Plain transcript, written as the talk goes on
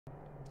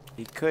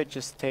He could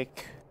just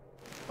take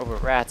over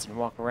rats and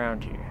walk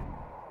around here.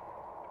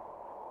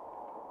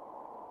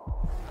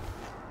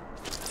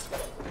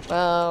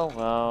 Well.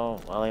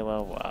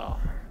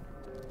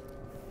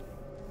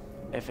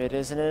 If it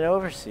isn't an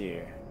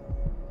overseer.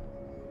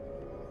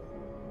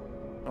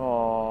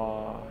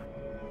 Aww.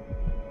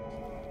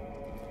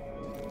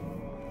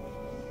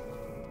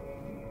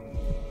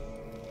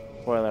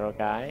 Poor little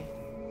guy.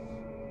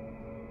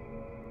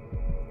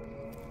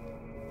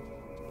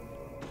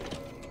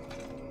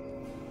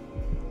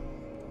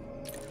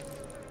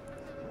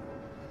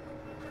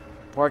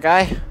 Poor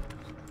guy.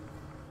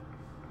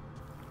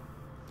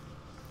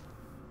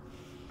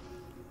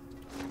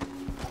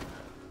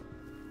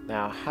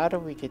 Now, how do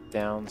we get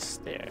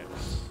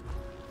downstairs?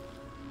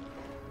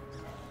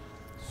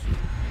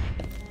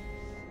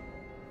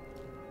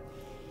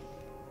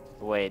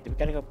 Wait, we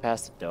gotta go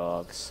past the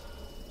dogs.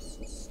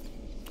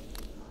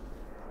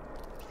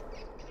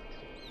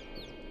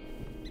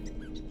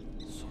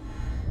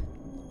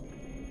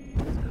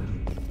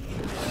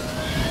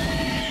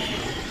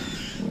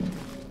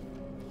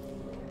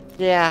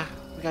 Yeah,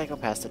 we gotta go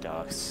past the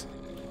dogs.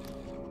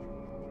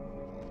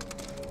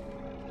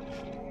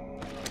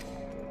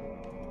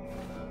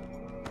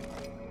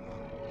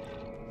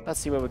 Let's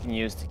see what we can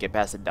use to get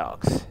past the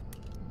dogs.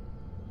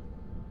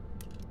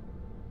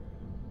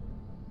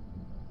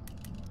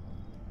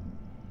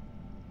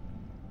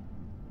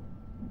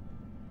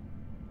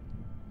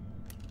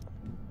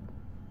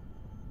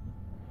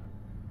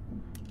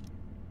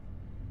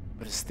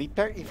 Would a sleep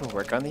dart even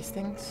work on these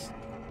things?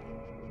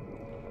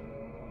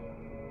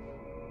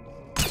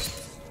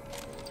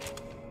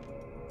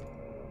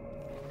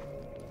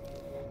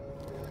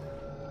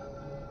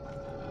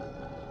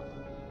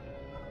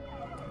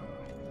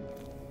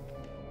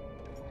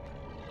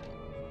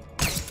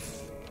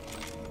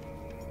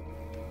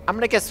 I'm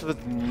gonna guess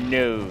with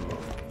no.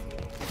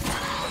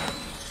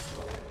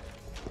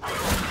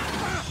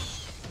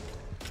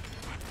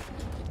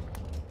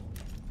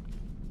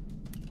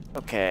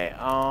 Okay,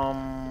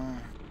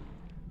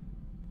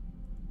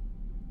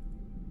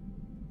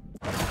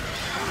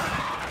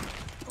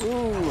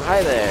 Ooh,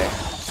 hi there.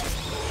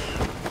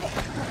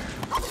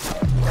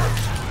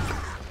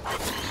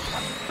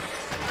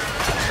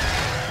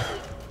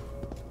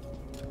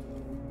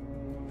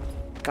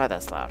 God,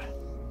 that's loud.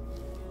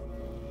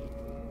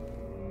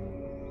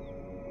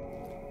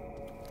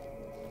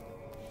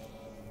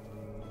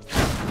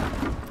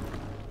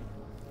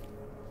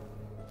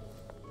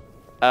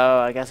 Oh,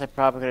 I guess I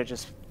probably could have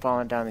just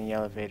fallen down the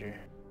elevator.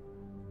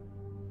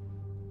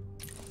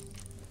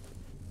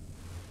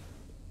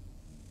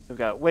 We've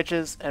got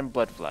witches and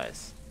blood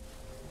flies.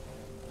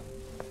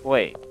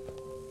 Wait.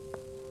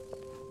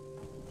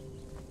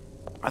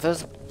 Are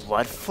those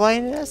blood fly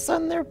nests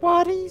on their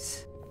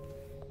bodies?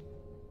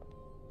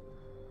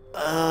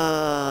 Oh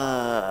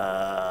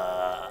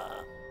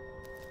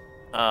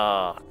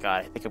god,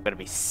 I think I'm gonna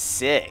be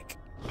sick.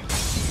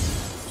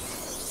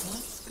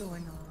 What's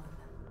going on?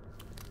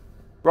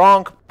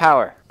 Wrong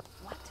power.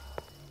 What?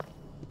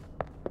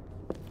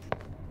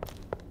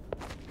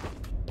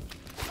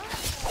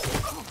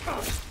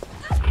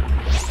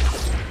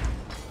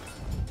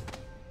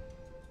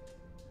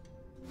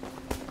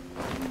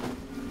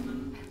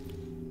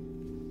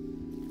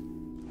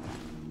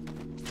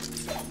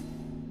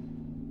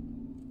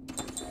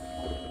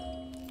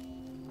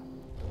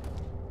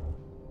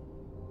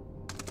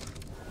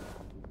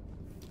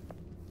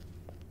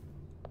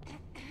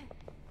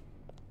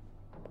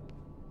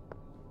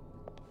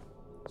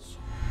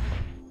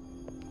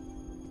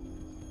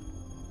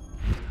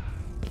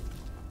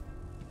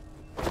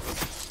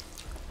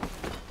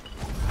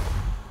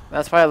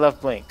 That's why I love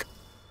Blink.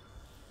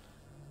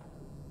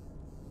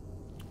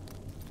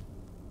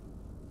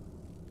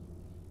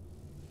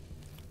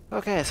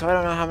 Okay, so I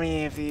don't know how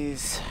many of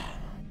these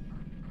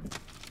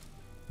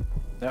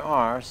there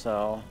are,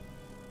 so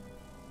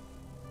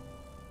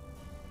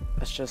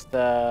let's just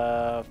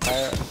fire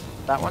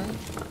that one.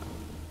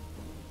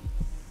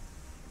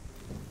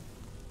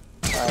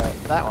 Fire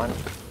that one.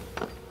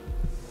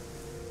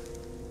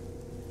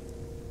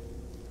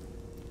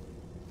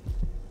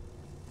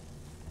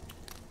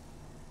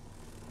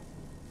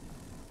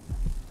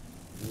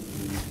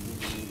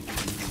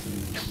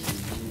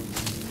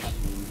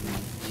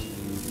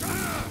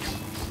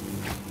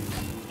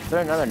 Is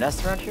there another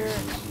nest around here?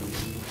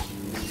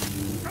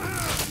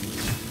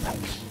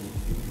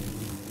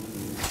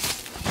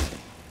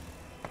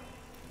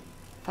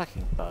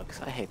 Fucking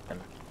bugs, I hate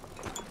them.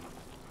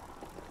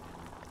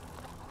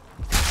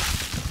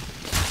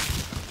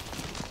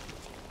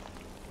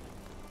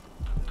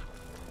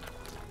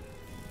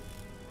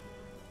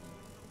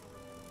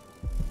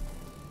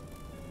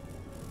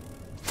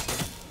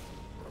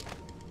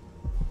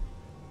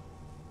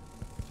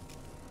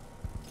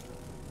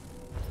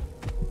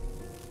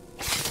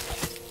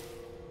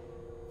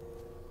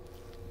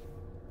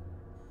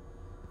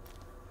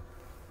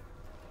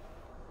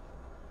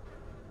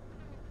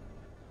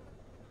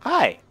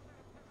 Hi!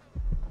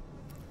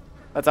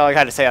 That's all I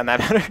got to say on that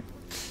matter.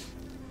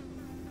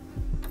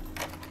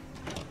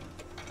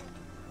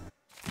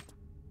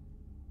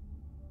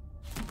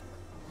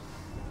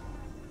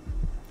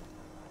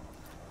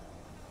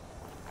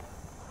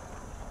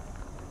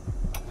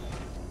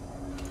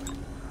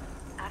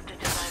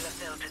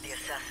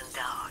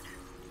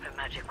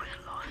 magic was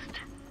lost,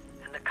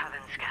 and the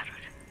coven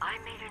scattered, I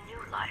made a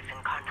new life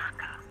in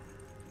Karnaca.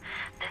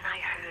 Then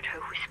I heard her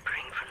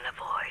whispering from the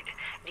void,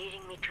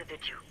 leading me to the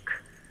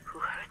Duke, who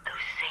heard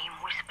those same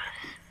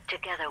whispers.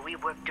 Together we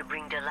worked to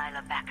bring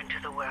Delilah back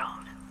into the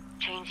world,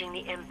 changing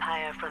the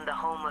Empire from the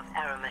home of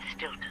Aramis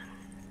Stilton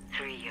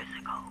 3 years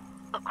ago.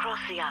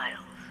 Across the Isles,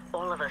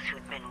 all of us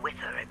who'd been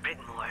with her at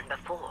Brigmore and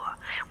before,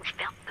 we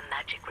felt the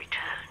magic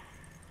return.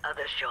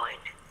 Others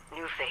joined,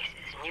 new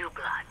faces, new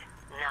blood.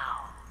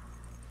 Now,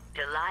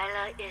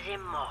 Delilah is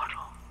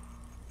immortal,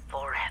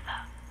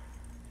 forever.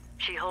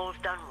 She holds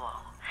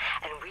Dunwall,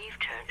 and we've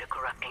turned to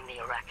corrupting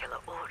the oracular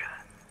order.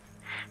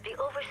 The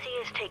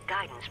Overseers take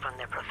guidance from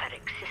their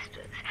prophetic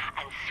sisters,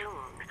 and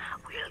soon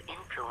we'll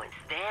influence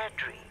their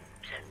dreams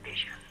and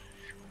visions.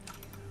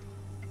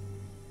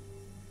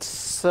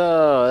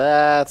 So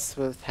that's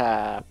what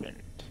happened.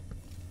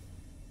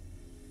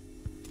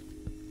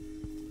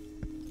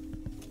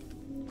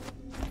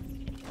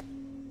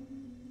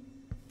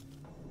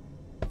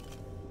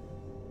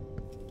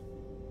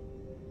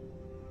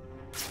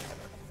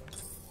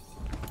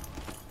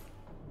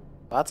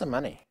 Lots of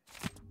money.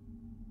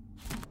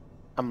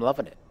 I'm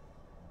loving it.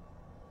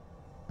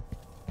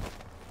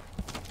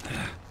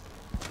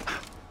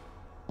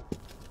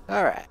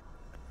 Alright.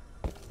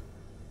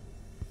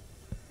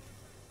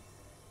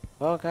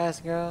 Well, guys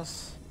and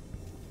girls,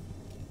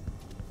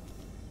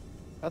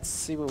 let's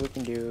see what we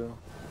can do.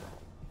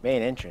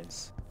 Main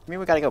entrance. I mean,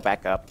 we gotta go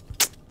back up.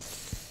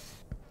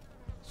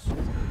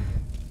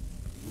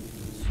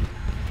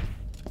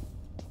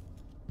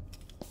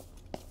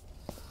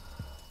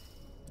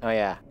 Oh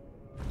yeah.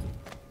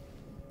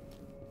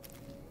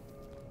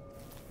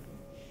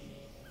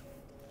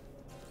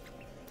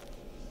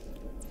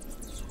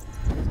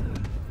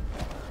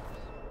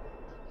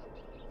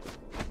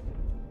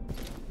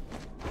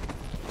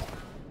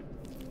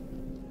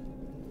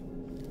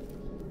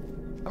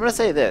 I'm gonna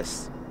say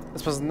this.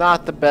 This was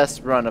not the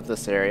best run of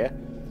this area.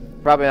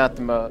 Probably not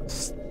the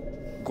most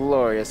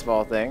glorious of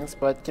all things,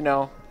 but you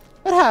know,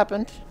 it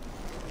happened.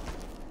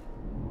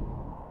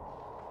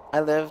 I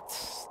lived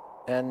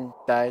and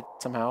died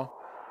somehow.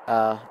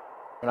 We're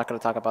not gonna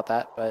talk about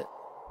that, but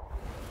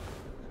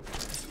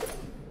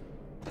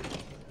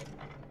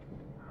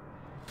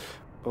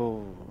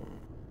oh,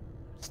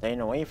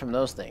 staying away from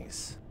those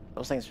things.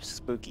 Those things are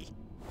spooky.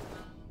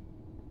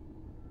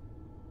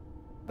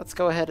 Let's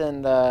go ahead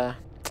and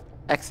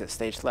exit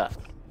stage left.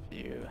 If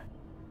you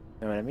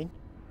know what I mean.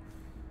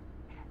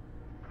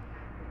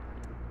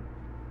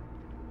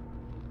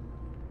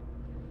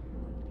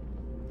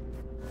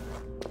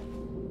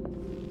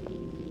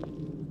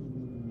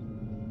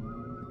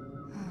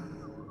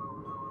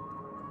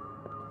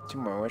 Two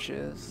more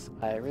wishes.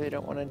 I really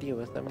don't want to deal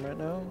with them right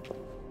now.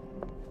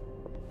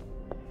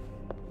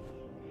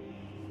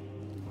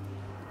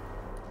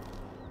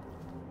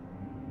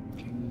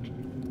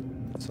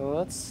 So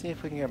let's see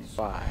if we can get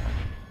by.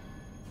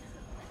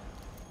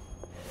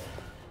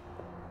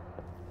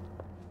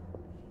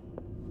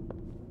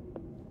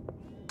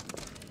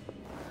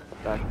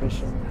 Back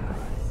fishing. I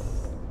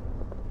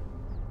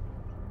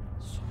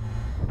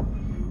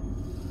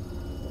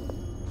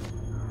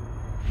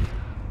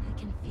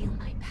can feel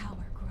my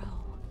power grow.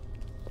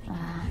 I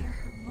can hear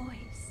her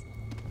voice.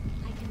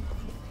 I can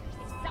feel.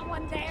 Is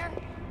someone there?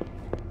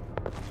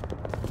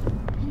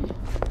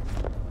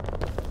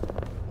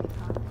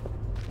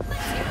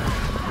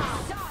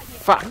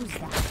 Fuck!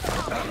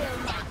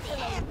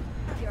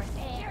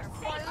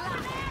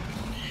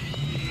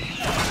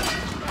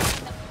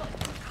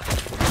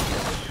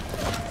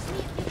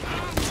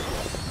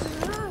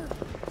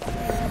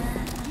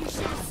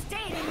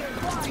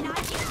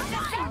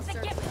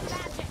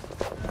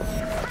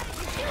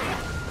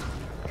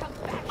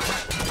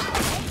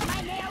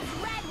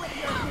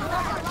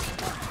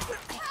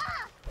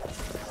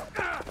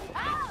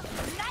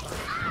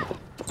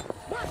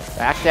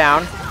 Back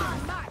down. I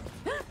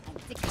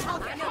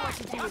know what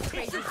to do with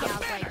crazy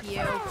gals like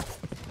you.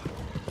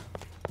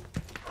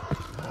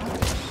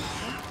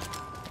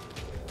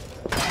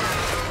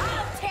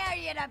 I'll tear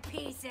you to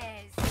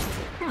pieces.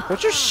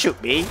 Don't you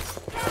shoot me.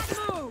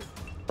 Move.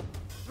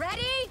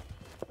 Ready?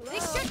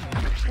 This should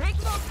break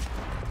them.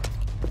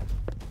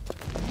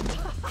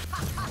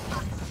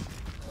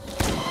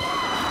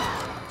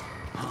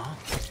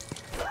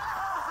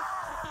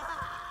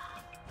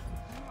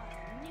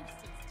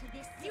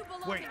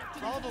 Wait,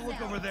 I'll have a look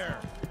over there.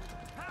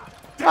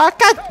 Ah,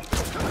 God!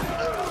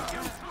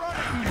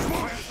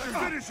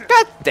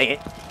 God dang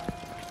it!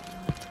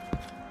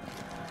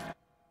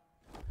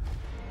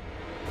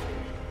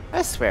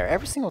 I swear,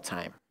 every single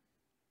time.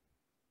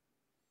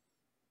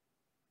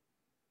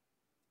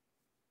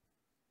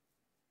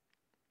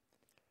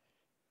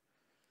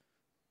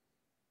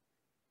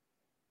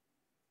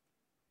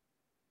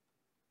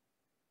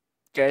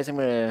 Guys, I'm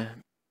gonna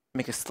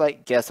make a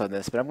slight guess on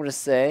this, but I'm gonna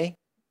say,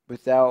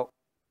 without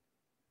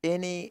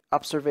any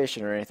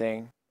observation or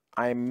anything,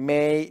 I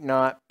may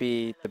not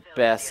be the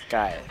best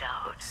guy at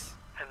this.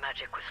 Her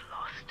magic was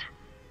lost,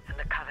 and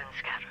the coven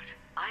scattered.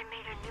 I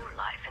made a new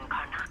life in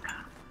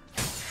Karnaca.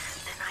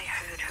 Then I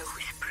heard her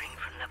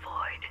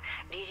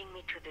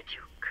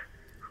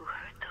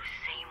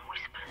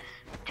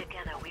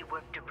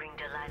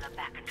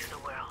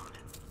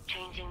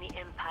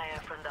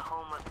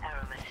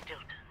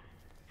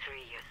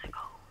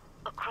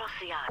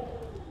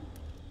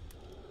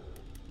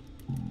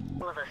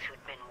All of us who'd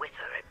been with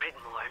her at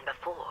Brigmore and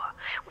before,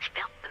 we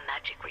felt the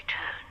magic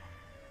return.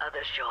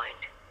 Others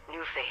joined.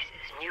 New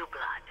faces, new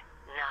blood.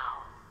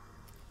 Now,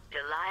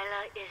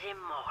 Delilah is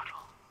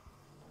immortal.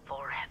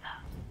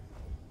 Forever.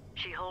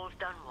 She holds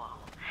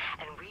Dunwall,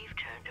 and we've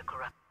turned to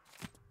corrupting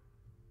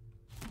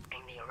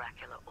the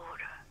oracular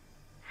order.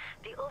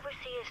 The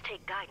overseers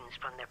take guidance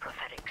from their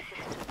prophetic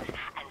systems,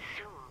 and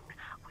soon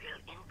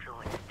we'll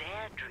influence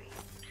their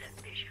dreams and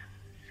visions.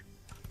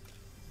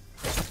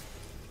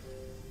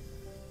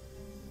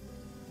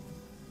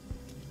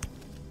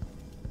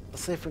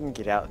 Let's see if we can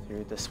get out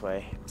through this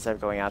way instead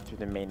of going out through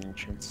the main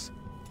entrance.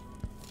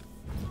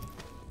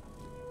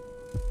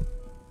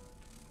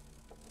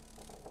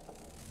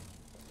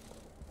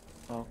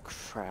 Oh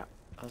crap,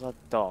 there's a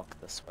dog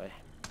this way.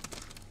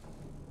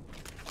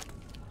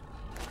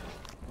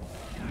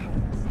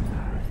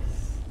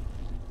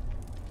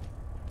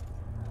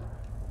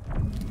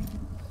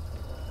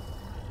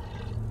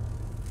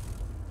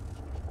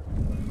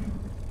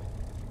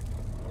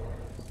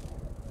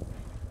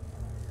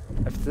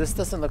 If this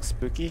doesn't look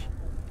spooky,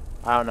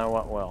 I don't know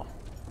what will.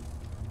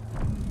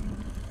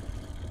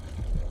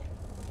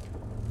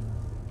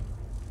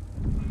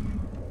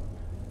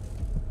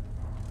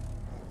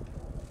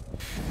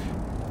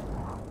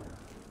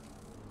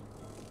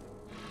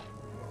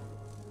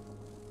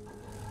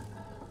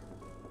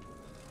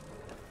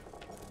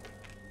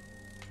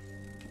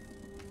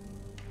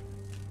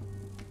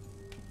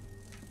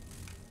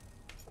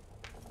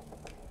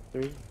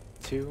 Three,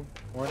 two,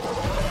 one.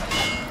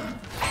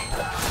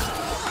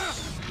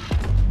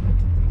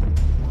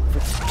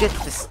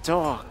 Forget this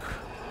dog.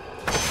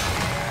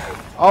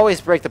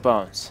 Always break the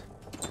bones.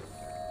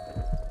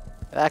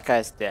 That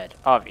guy's dead,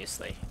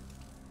 obviously.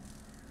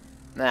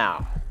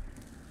 Now.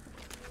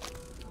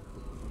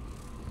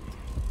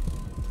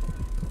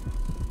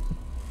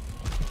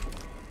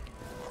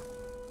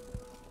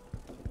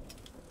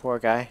 Poor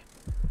guy.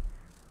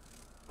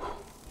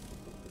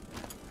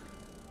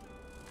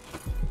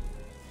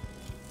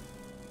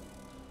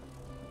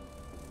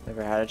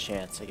 Never had a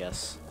chance, I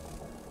guess.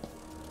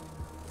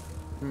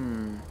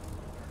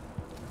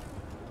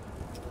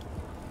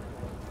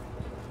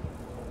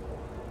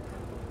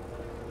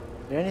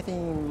 Is there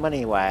anything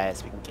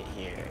money-wise we can get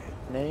here?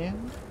 No?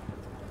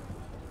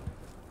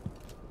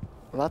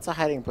 Lots of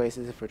hiding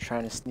places if we're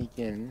trying to sneak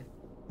in.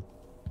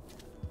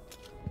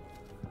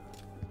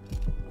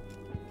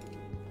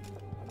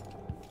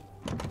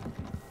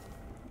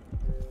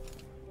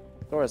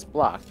 Door is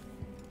blocked.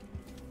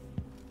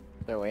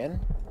 Is there a way in?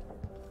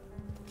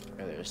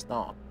 No, there's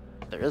not.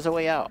 There is a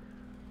way out.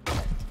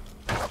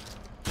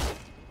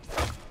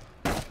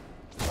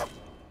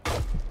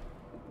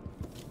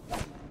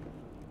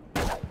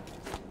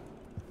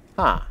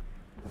 Huh.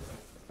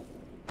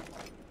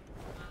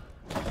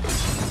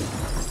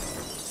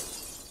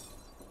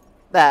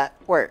 That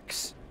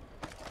works.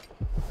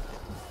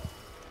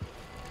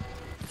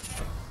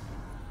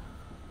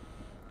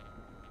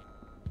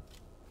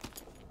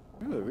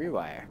 Ooh, a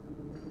rewire.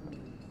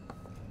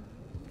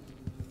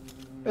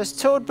 I was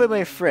told by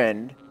my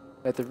friend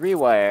that the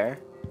rewire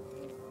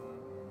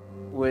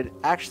would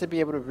actually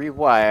be able to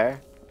rewire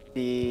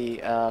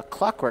the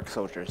clockwork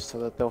soldiers so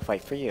that they'll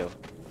fight for you.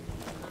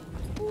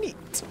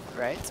 Neat,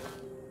 right?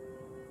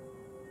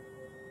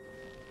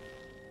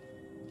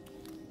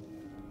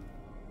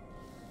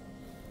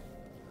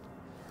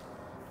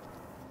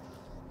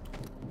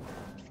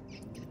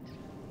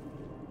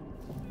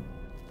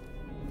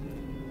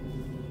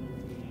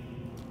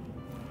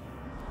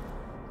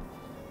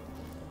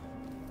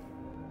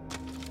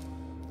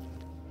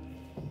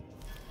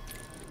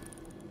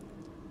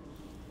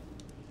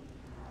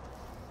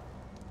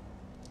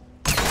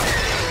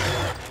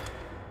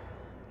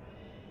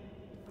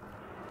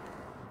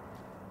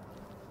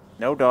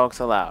 No dogs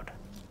allowed.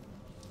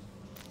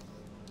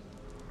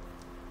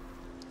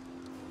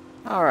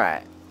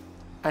 Alright.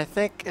 I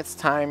think it's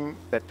time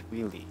that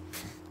we leave.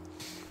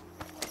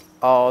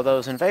 All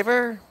those in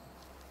favor?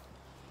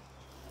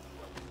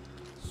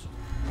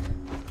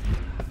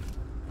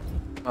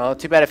 Well,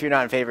 too bad if you're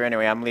not in favor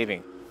anyway. I'm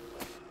leaving.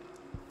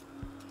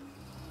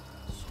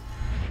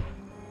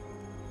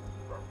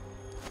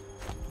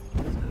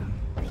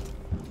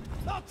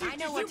 I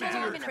know what to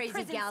do with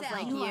crazy gals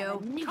like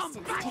you. Come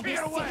back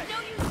here away!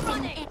 No use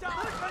running!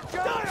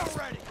 Die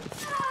already!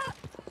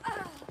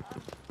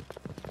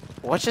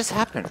 What just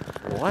happened?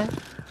 What?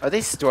 Are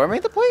they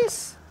storming the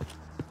place?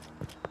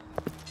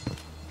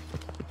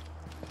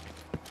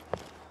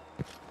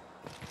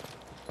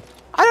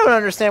 I don't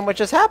understand what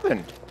just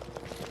happened.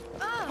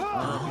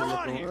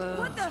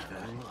 What the?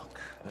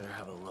 Better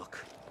have a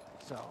look.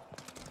 So,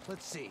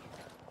 let's see.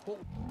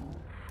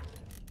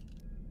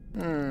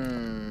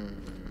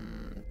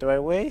 Do I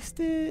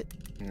waste it?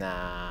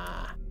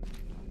 Nah.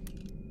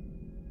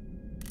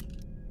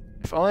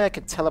 If only I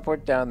could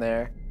teleport down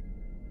there.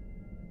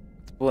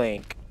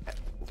 Blink.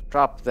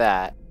 Drop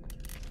that.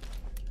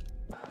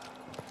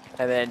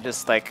 And then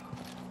just like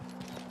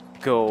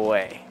go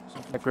away.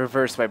 Like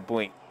reverse my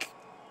blink.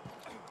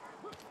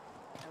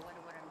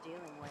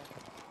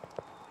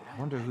 I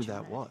wonder who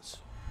that was.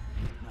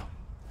 No,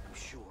 I'm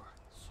sure.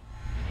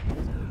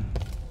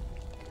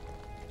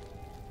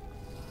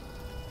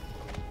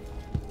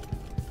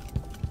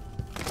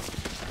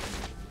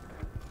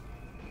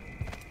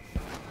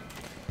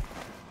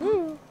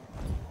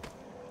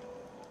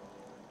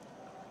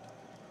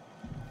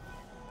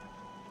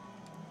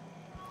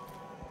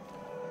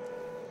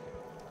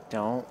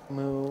 Don't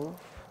move.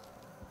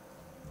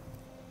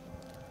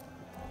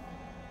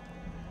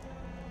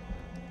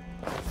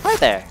 Hi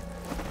there.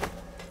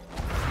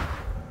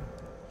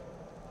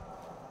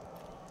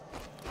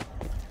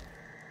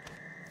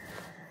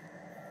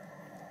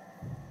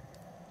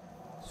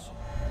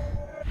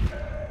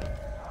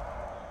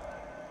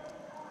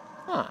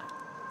 Huh.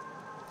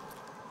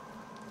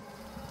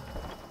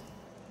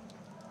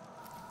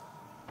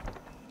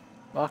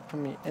 Locked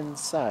from the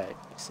inside,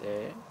 you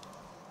say?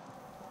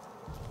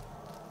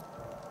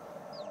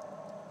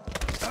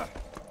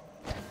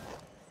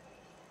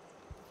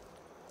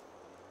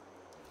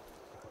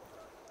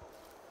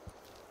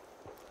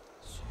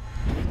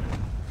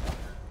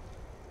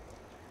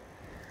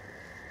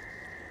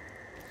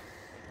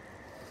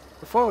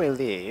 Before we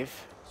leave,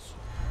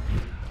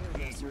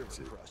 Crust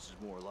is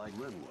more like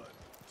Redwood.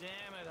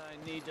 Damn it,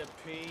 I need to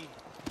pee.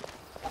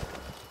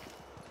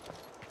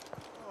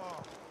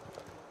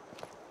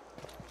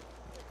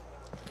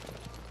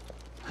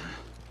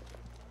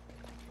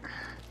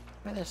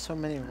 why are there so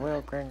many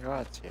royal grand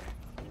gods here?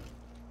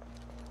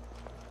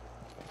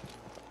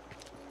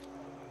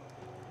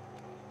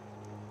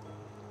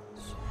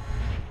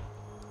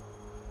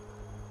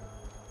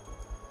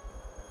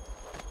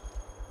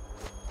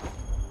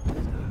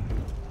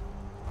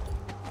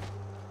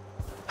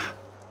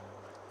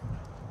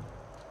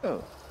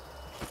 Oh,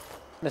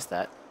 missed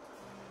that.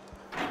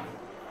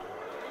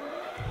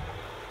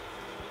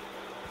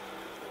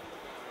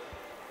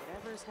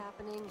 Whatever's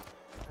happening,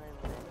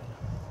 I'm ready.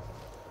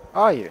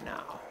 Are you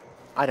now?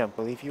 I don't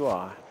believe you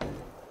are.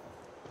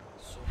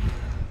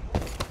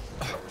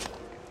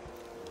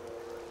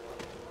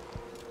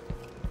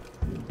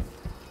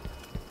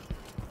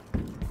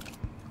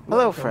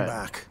 Hello, Welcome friend.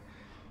 back.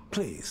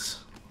 Please,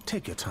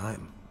 take your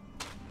time.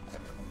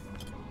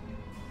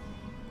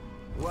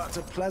 What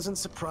a pleasant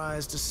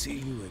surprise to see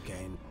you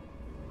again.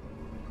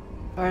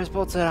 Fires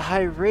bolts at a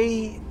high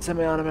rate,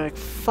 semi-automatic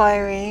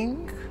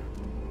firing.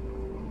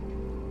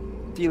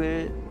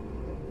 Dealer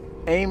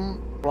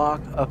aim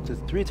block up to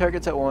 3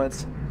 targets at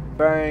once.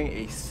 Firing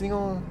a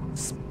single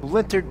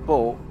splintered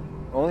bolt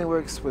only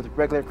works with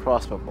regular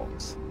crossbow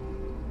bolts.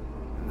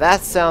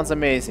 That sounds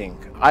amazing.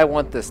 I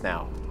want this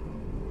now.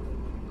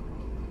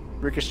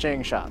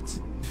 Ricocheting shots.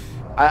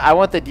 I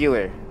want the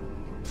dealer.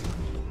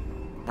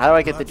 How do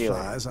I get the dealer?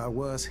 Bloodflies are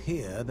worse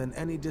here than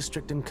any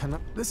district in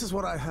Canada. This is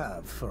what I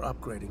have for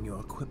upgrading your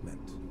equipment.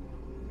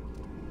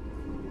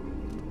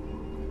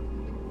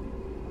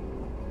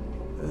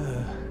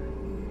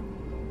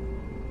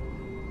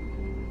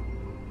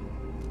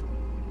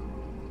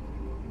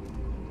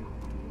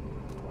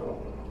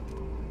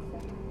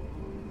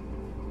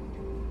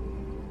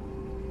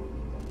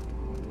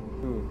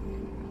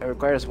 It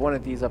requires one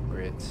of these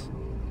upgrades.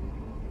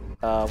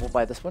 We'll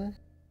buy this one.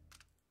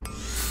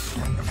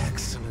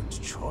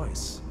 Excellent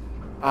choice.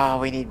 Ah,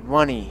 we need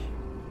money.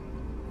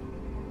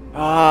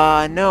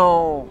 Ah,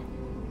 no.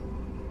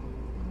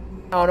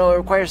 Oh no, it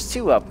requires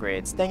 2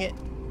 upgrades. Dang it.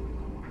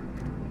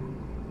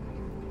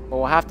 Well,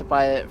 we'll have to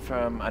buy it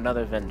from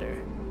another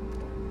vendor.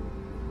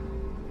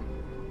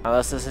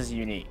 Unless this is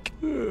unique.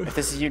 If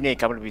this is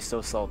unique, I'm gonna be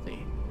so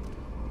salty.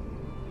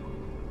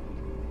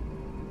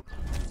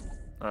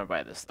 I'm gonna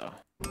buy this though.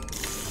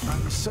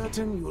 I'm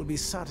certain you will be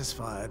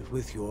satisfied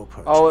with your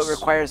purchase. Oh, it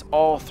requires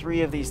all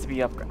 3 of these to be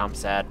upgraded. I'm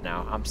sad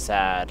now. I'm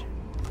sad.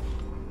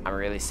 I'm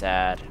really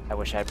sad. I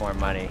wish I had more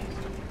money.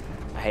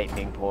 I hate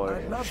being poor.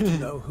 I'd love to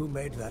know who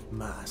made that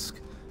mask.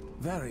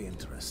 Very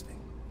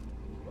interesting.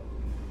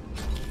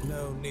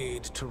 No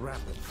need to wrap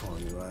it for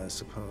you, I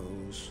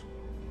suppose.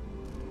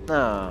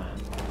 No.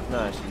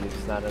 No,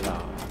 she's not at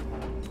all.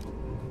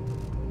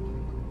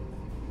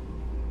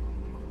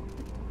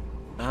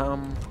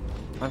 I'm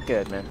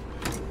good, man.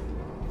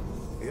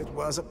 It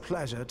was a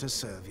pleasure to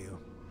serve you.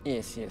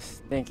 Yes,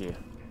 yes. Thank you.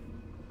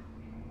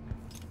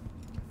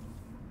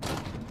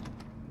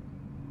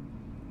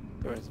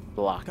 Door's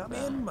blocked Come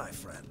now. in, my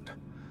friend.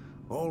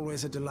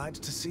 Always a delight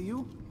to see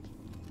you.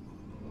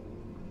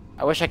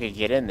 I wish I could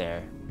get in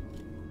there.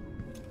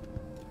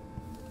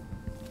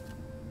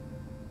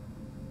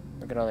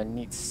 Look at all the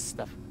neat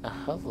stuff.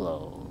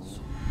 Hello.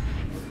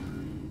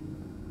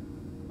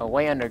 A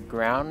way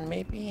underground,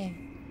 maybe?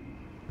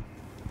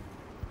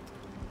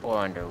 Or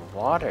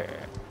underwater?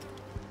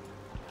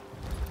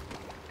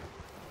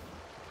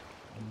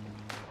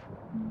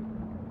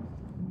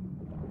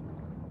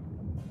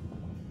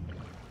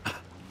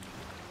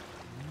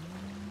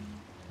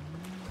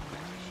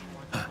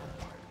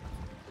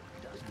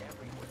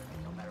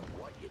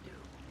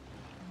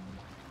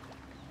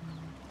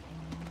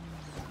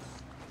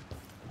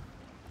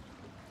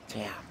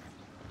 Damn.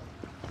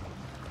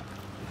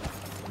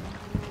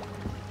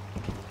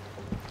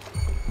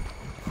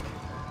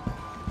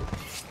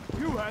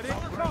 You had it.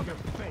 your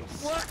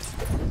face. What?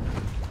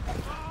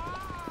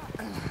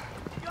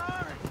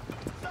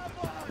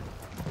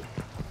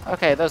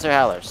 Okay, those are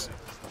howlers.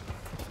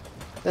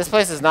 This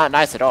place is not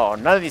nice at all.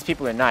 None of these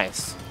people are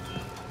nice.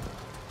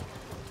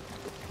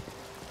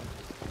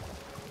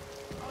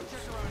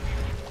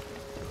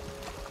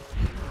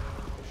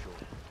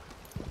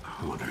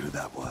 I wonder who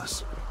that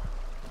was.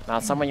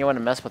 Not someone you want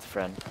to mess with,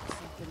 friend.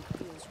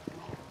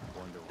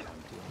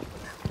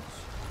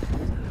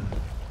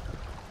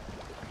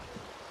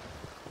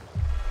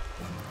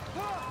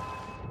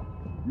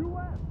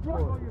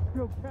 Strike while you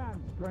still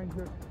can,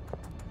 stranger.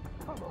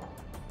 Come on.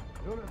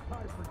 You're the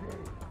type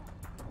brigade.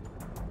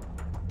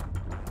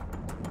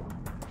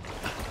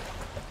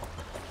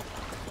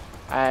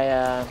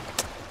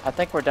 I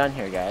think we're done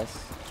here, guys.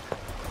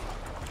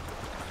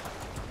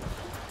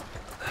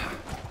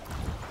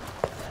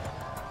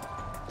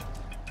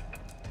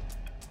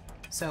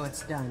 So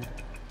it's done.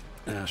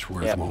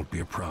 Ashworth won't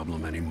be a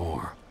problem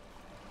anymore.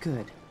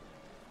 Good.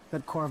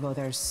 But Corvo,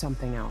 there's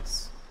something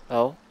else.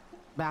 Oh?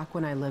 Back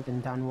when I lived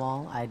in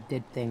Dunwall, I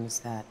did things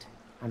that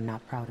I'm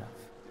not proud of.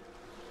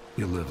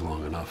 You live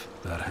long enough,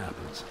 that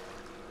happens.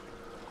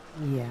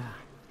 Yeah.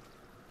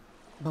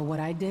 But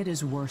what I did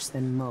is worse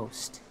than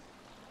most.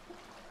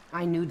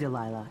 I knew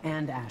Delilah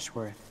and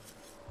Ashworth.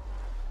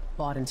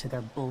 Bought into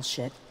their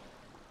bullshit,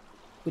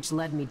 which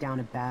led me down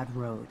a bad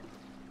road.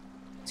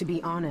 To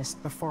be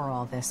honest, before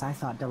all this, I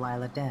thought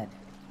Delilah dead.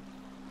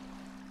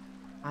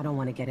 I don't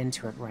want to get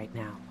into it right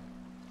now,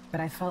 but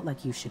I felt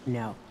like you should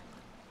know.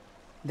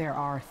 There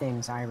are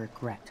things I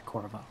regret,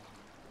 Corvo.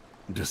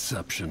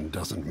 Deception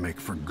doesn't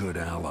make for good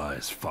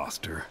allies,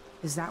 Foster.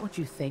 Is that what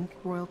you think,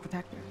 Royal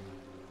Protector?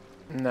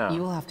 No. You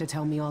will have to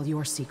tell me all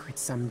your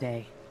secrets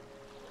someday.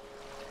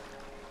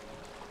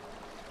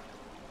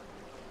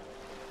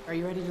 Are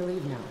you ready to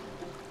leave now?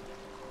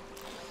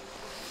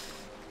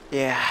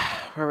 Yeah,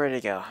 we're ready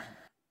to go.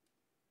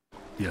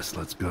 Yes,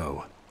 let's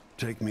go.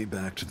 Take me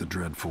back to the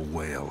dreadful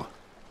whale.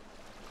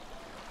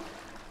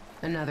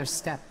 Another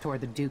step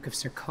toward the Duke of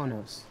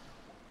Serkonos.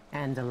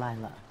 And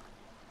Delilah.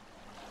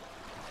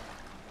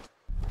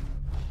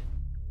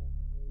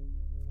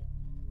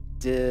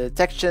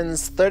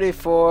 Detections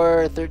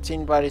 34,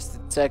 13 bodies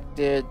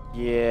detected.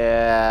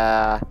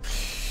 Yeah.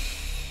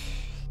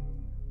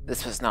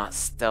 This was not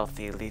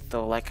stealthy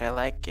lethal like I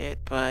like it,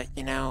 but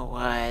you know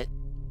what?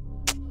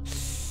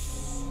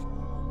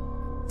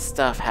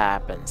 Stuff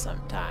happens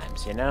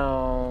sometimes, you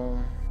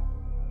know?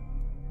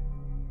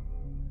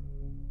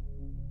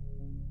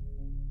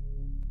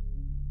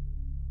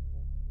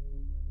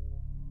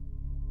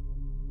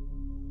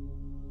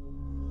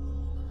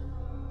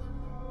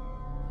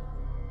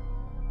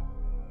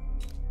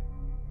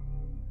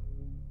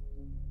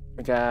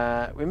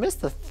 We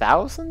missed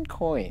 1,000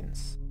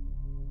 coins.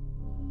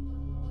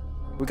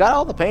 We got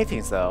all the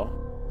paintings though,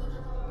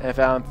 and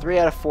found 3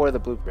 out of 4 of the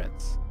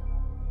blueprints.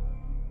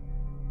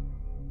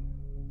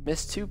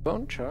 Missed 2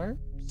 bone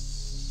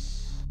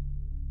charms.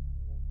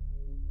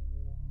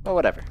 Oh,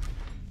 whatever.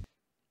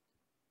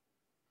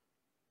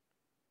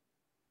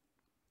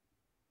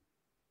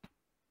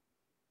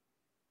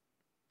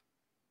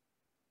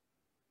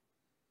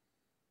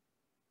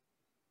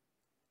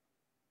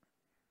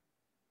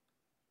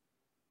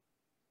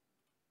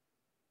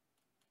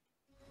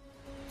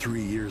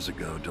 Three years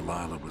ago,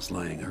 Delilah was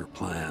laying her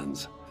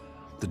plans.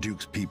 The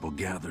Duke's people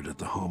gathered at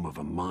the home of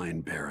a mine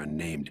baron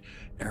named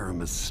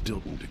Aramis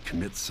Stilton to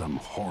commit some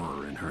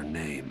horror in her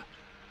name.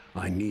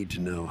 I need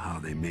to know how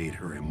they made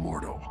her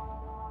immortal.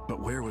 But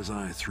where was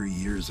I 3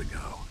 years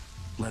ago?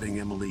 Letting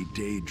Emily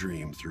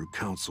daydream through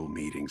council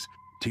meetings,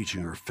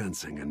 teaching her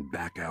fencing and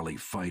back-alley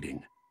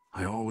fighting.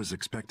 I always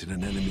expected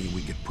an enemy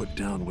we could put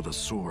down with a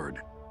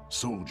sword.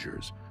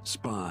 Soldiers,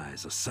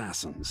 spies,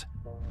 assassins.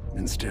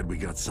 Instead, we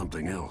got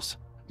something else.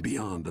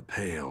 Beyond the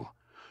pale,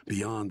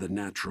 beyond the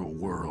natural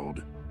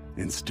world.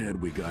 Instead,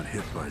 we got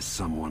hit by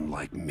someone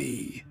like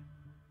me.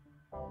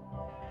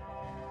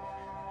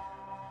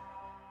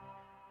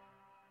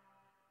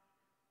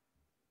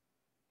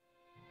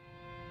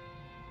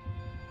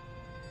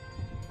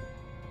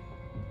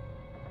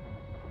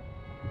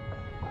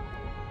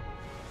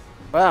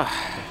 Wow.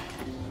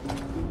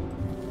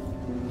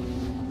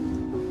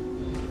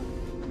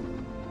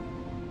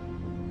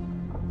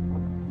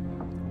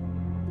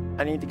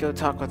 I need to go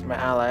talk with my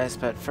allies,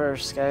 but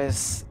first,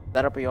 guys,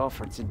 that'll be all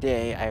for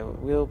today. I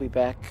will be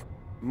back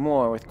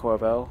more with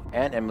Corvo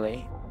and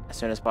Emily as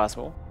soon as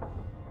possible.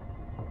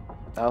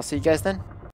 I'll see you guys then.